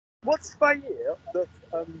What's faillir that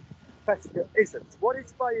presque isn't? What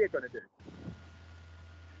is faillir going to do?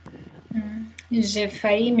 J'ai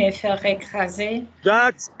failli me faire écraser.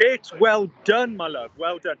 That's it. Well done, my love.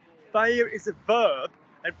 Well done. Faillir is a verb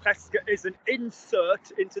and presque is an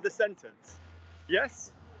insert into the sentence.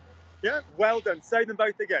 Yes? Yeah? Well done. Say them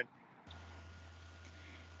both again.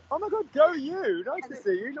 Oh my God, go you. Nice to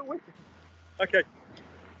see you. Not wicked. Okay.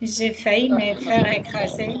 J'ai failli me faire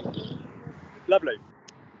écraser. Lovely.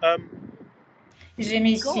 Je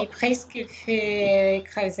me suis presque fait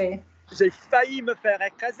écraser. J'ai failli me faire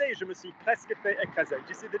écraser. Je me suis presque fait écraser. Do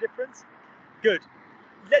you see the difference? Good.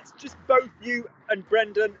 Let's just both you and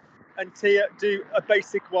Brendan and Tia do a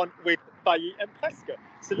basic one with failli and presque.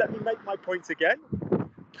 So let me make my point again.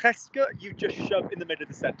 Presque, you just shove in the middle of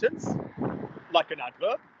the sentence, like an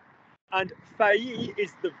adverb. And failli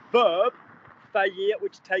is the verb, faillir,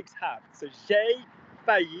 which takes have. So j'ai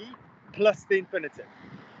failli plus the infinitive.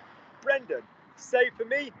 Brendan, say for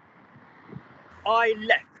me, I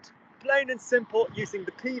left. Plain and simple, using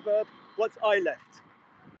the P verb. What's I left?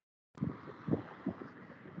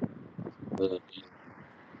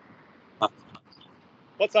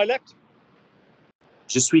 What's I left?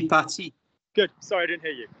 Je suis parti. Good. Sorry, I didn't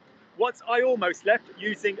hear you. What's I almost left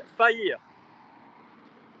using faillir?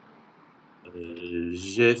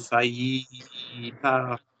 J'ai failli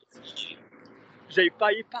partir. J'ai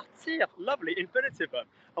failli partir. Lovely. Infinitive verb.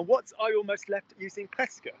 And what's I almost left using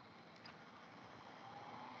presque?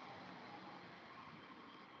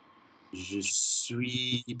 Je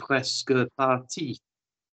suis presque parti.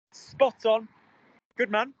 Spot on. Good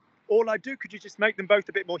man. All I do, could you just make them both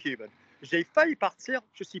a bit more human? J'ai failli partir,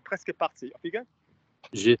 je suis presque parti. Off you go.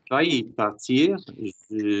 J'ai failli partir,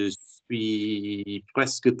 je suis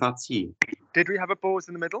presque parti. Did we have a pause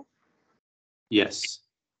in the middle? Yes.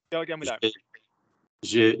 Go again with that.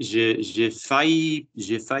 J'ai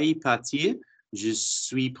failli partir, je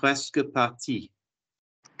suis presque parti.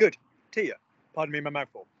 Good. Tia, pardon me, my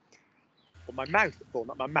mouthful. Or my mouthful,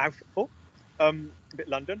 not my mouthful. A bit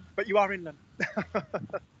London, but you are in London.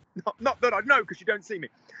 not that I know, because you don't see me.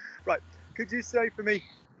 Right. Could you say for me,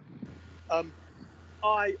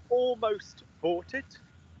 I almost bought it.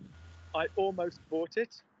 I almost bought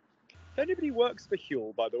it. If anybody works for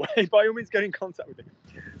Huel, by the way, by all means get in contact with me.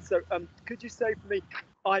 So could you say for me,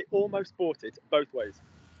 I almost bought it, both ways?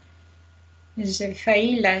 J'ai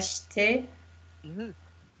failli l'acheter. Mm-hmm.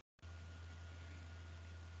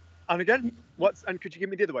 And again, and could you give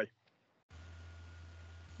me the other way?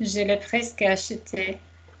 Je l'ai presque acheté.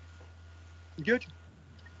 Good.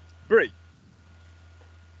 Brie.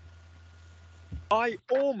 I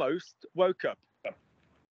almost woke up.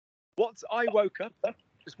 What's I woke up?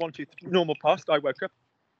 Just 1, 2, 3. Normal past, I woke up.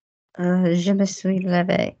 Je me suis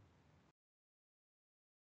levé.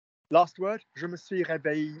 Last word, je me suis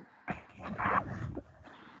réveillé.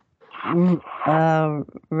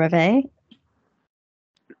 Réveillé.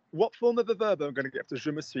 What form of a verb am I going to get after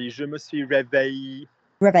je me suis réveillé.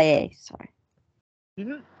 Réveillé, sorry.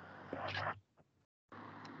 Mm-hmm.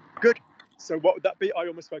 Good. So what would that be? I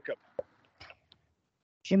almost woke up.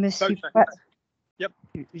 Je me suis Yep.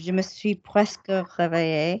 Je me suis presque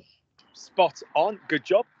réveillé. Spot on. Good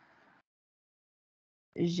job.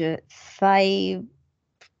 Je failli.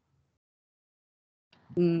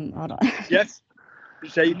 Hold on. Yes.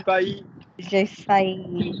 J'ai failli. J'ai failli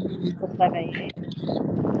me réveiller.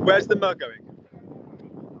 Where's the me going?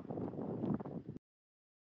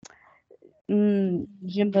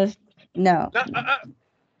 No.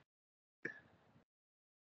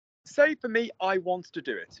 Say for me, I want to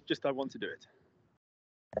do it. Just I want to do it.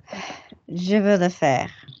 Je veux le faire.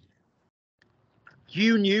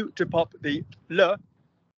 You knew to pop the le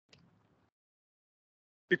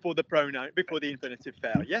before the pronoun, before the infinitive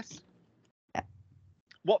faire, yes? Yeah.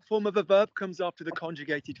 What form of a verb comes after the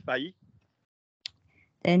conjugated failli?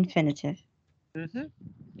 The infinitive. Mm-hmm.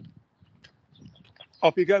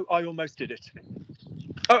 Off you go. I almost did it.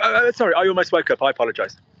 Oh, sorry. I almost woke up. I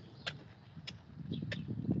apologize.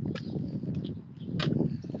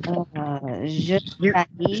 J'ai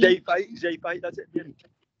failli. That's it.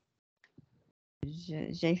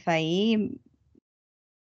 Yeah. J'ai failli.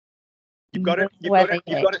 You've got it. You've got it.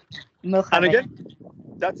 You've got it. And again.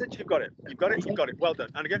 That's it. You've got it. You've got it. You've got it. Well done.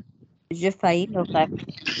 And again. Je failli me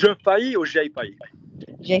réveiller. Je failli or j'ai failli?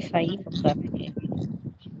 J'ai failli me réveiller.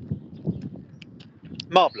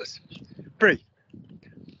 Marvelous. Brie.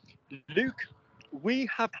 Luke, we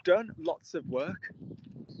have done lots of work.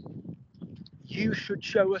 You should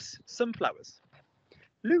show us some flowers.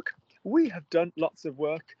 Luke, we have done lots of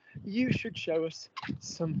work. You should show us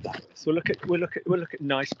some flowers. We'll look at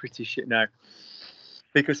nice, pretty shit now.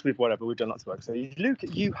 because we've done lots of work. So Luke,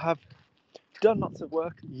 you have done lots of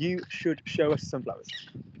work. You should show us some flowers.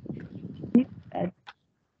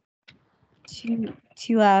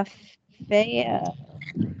 Tu as fait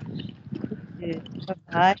le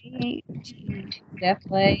travail. Tu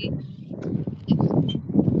devrais.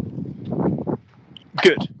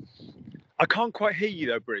 Good. I can't quite hear you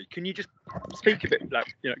though, Brie. Can you just speak a bit?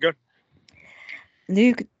 Like, go.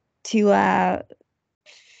 Luc, tu as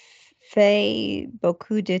fait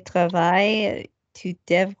beaucoup de travail. Tu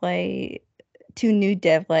nous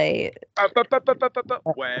devrais.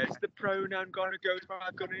 Where's the pronoun gonna go to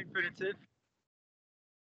our good infinitive?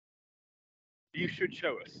 You should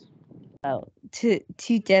show us. Oh, tu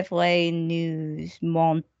devrais nous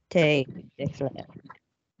monter des fleurs.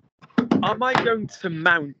 Am I going to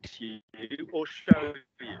mount you or show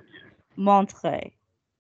you? Montrer.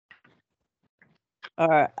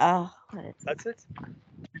 Or, That's it.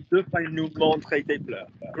 Tu devrais nous montrer des fleurs.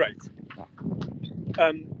 Great.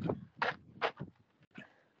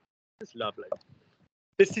 That's lovely.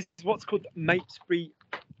 This is what's called Matesbury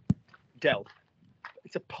Dell.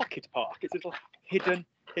 It's a pocket park. It's a little hidden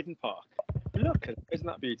park. Look, isn't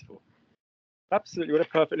that beautiful? Absolutely, what a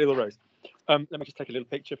perfect little rose. Let me just take a little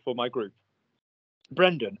picture for my group.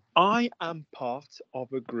 Brendan, I am part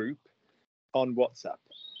of a group on WhatsApp.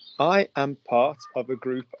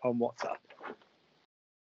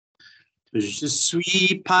 Je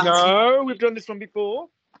suis parti. No, we've done this one before.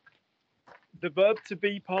 The verb to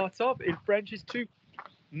be part of in French is to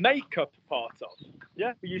make up part of.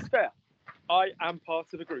 Yeah, we use faire. I am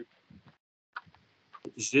part of a group.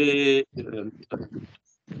 Je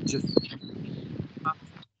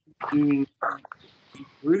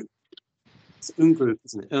groupe. C'est un groupe,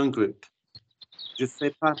 isn't it? Un groupe. Je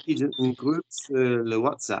fais partie d'un groupe sur le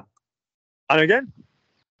WhatsApp. And again?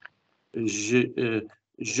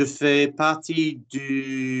 Je fais partie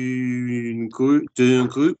d'un groupe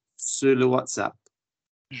sur le WhatsApp.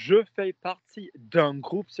 Je fais partie d'un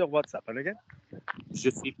groupe sur WhatsApp. And again? Je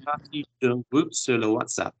fais partie d'un groupe sur le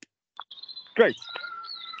WhatsApp. Great.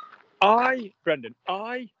 Brendan,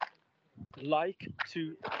 I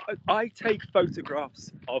take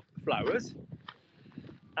photographs of flowers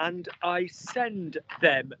and I send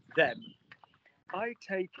them. I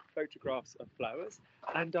take photographs of flowers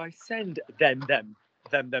and I send them.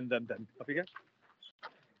 Off you go.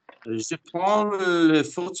 Je prends les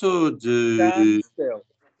photos de...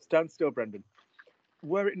 Stand still, Brendan.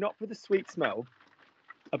 Were it not for the sweet smell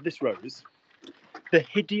of this rose, the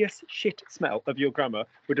hideous shit smell of your grammar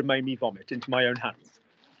would have made me vomit into my own hands.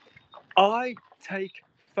 I take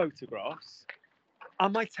photographs.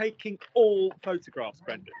 Am I taking all photographs,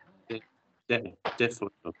 Brendan?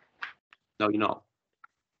 Definitely. No, you're not.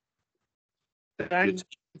 Thank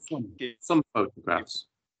you. Some photographs.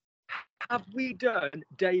 Have we done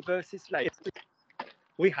day versus late?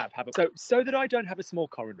 We have, haven't we? So that I don't have a small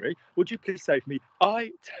coronary, would you please say for me,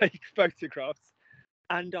 I take photographs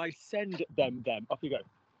and I send them. Off you go.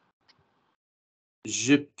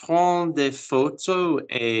 Je prends des photos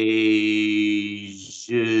et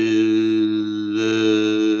je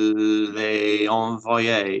les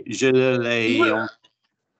envoie. Je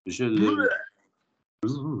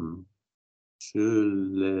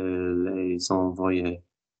les envoie.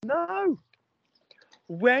 No.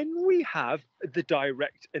 When we have the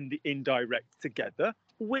direct and the indirect together,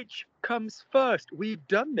 which comes first? We've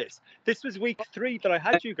done this. This was week 3 that I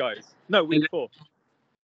had you guys. No, week 4.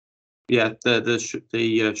 Yeah, the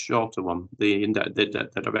shorter one, the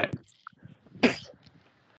direct.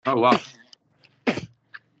 Oh wow!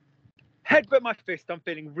 Headbutt my fist. I'm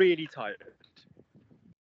feeling really tired.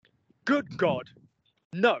 Good God!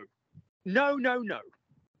 No.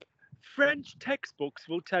 French textbooks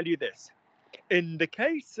will tell you this. In the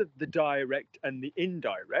case of the direct and the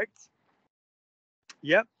indirect,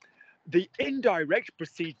 yeah, the indirect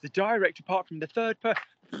precedes the direct apart from the third person.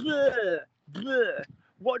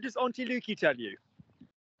 What does Auntie Lukey tell you?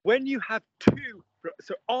 When you have two,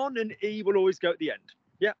 so on and e will always go at the end.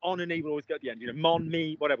 Yeah, on and e will always go at the end. Mon,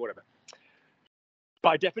 me, whatever.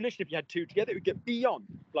 By definition, if you had two together, it would get beyond,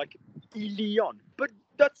 like ilion. But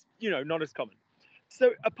that's, not as common.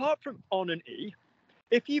 So apart from on and e,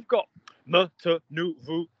 if you've got me, te, nous,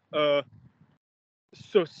 vous,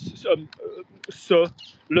 ce,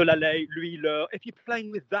 le, la, les, lui, leur, if you're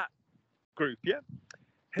playing with that group, yeah,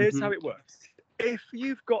 here's how it works. If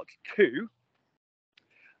you've got two,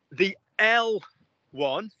 the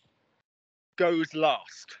L1 goes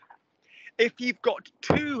last. If you've got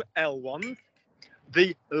two L1s,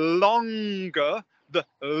 the longer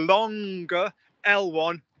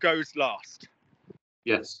L1 goes last.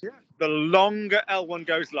 Yes. Yeah. The longer L1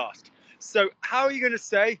 goes last. So how are you going to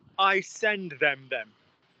say I send them?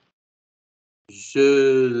 Je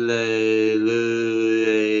les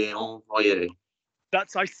ai envoyés.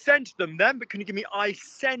 That's I sent them, but can you give me I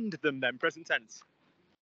send them, present tense?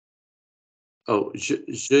 Oh, je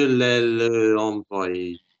les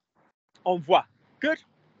envoyé. Envoie. Good.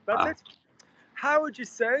 That's Ah. it. How would you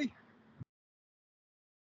say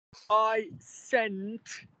I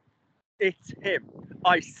sent it him?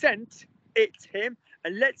 I sent it him,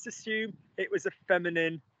 and let's assume it was a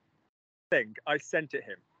feminine thing. I sent it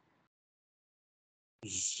him.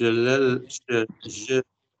 Je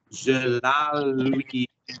la lui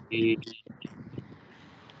ai.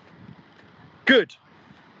 Good.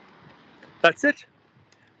 That's it.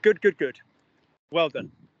 Good. Well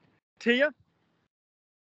done. Tia?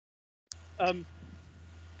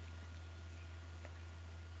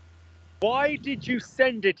 Why did you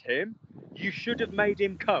send it him? You should have made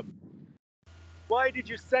him come. Why did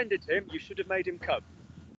you send it him? You should have made him come.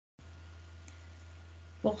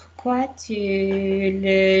 Pourquoi tu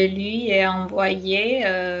le lui as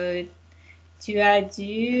envoyé? Tu as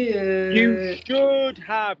dû. You should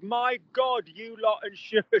have. My God, you lot and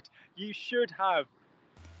should. You should have.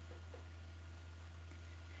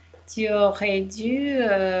 Tu aurais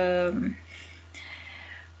dû.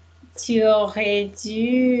 Tu aurais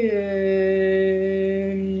dû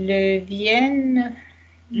le vienne.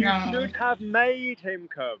 You Non. should have made him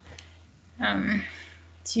come.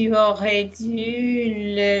 Tu aurais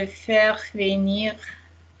dû le faire venir.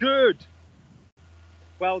 Good.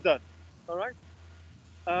 Well done. All right.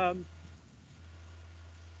 Go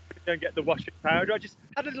and get the washing powder. I just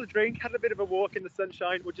had a little drink, had a bit of a walk in the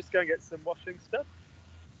sunshine. We'll just go and get some washing stuff.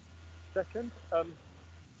 Second.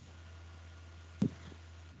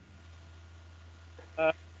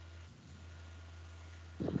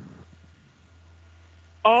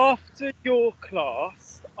 After your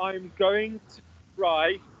class, I'm going to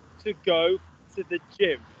try to go to the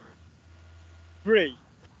gym. 3.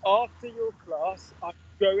 After your class, I'm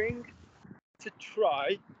going to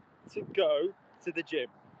try to go to the gym.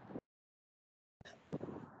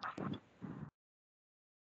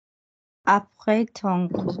 Après ton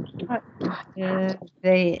cours, je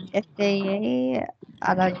vais essayer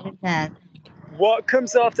à la gymnase. What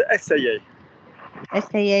comes after essayer?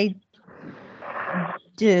 Essayer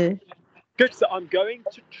de. Good. So I'm going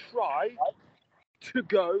to try to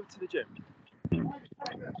go to the gym.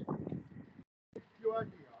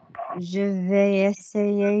 Je vais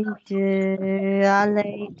essayer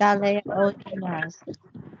d'aller au gymnase.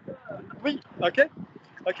 Oui. Okay.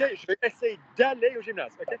 Je vais essayer d'aller au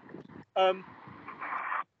gymnase. Okay.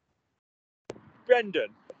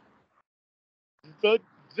 Brendan, the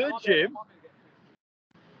gym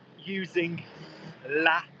using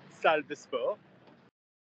la salle de sport,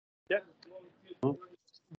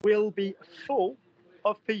 will be full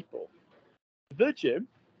of people. The gym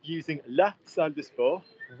using la salle de sport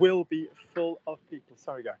will be full of people.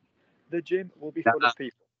 Sorry, guys. The gym will be full of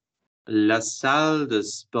people. La salle de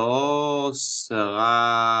sport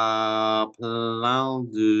sera plein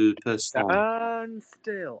de personnes. And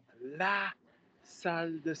still, la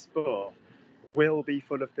salle de sport will be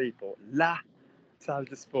full of people. La salle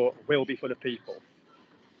de sport will be full of people.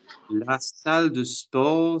 La salle de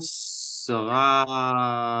sport sera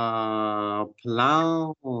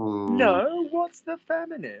plein. No, what's the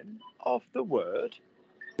feminine of the word?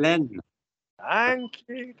 Pleine. Thank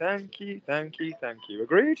you.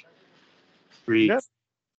 Agreed? Agreed. No.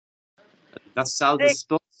 La salle de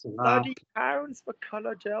sport sera. £30 for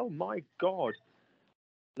colour gel. My God.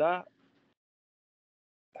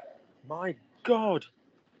 My God.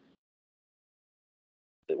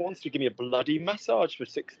 It wants to give me a bloody massage for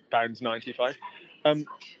 £6.95.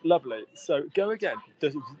 Lovely. So go again.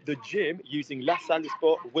 The gym using La Salle de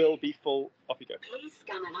Sport will be full. Off you go. Please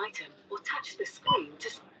scan an item or touch the screen to.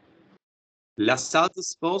 La salle de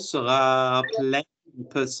sport sera pleine de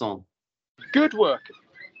personnes. Good work.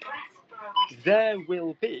 There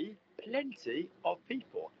will be plenty of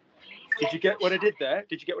people. Did you get what I did there?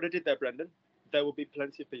 Brendan? There will be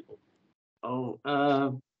plenty of people. Oh,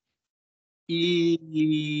 il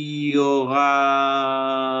y aura.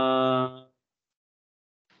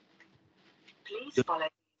 Please follow the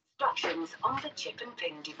instructions on the chip and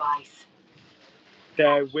pin device.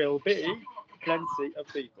 There will be plenty of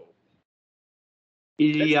people.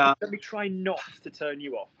 Let me try not to turn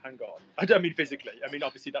you off. Hang on. I don't mean physically. I mean,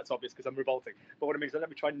 obviously, that's obvious because I'm revolting. But what I mean is let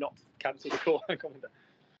me try not to cancel the call. Hang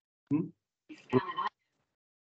on.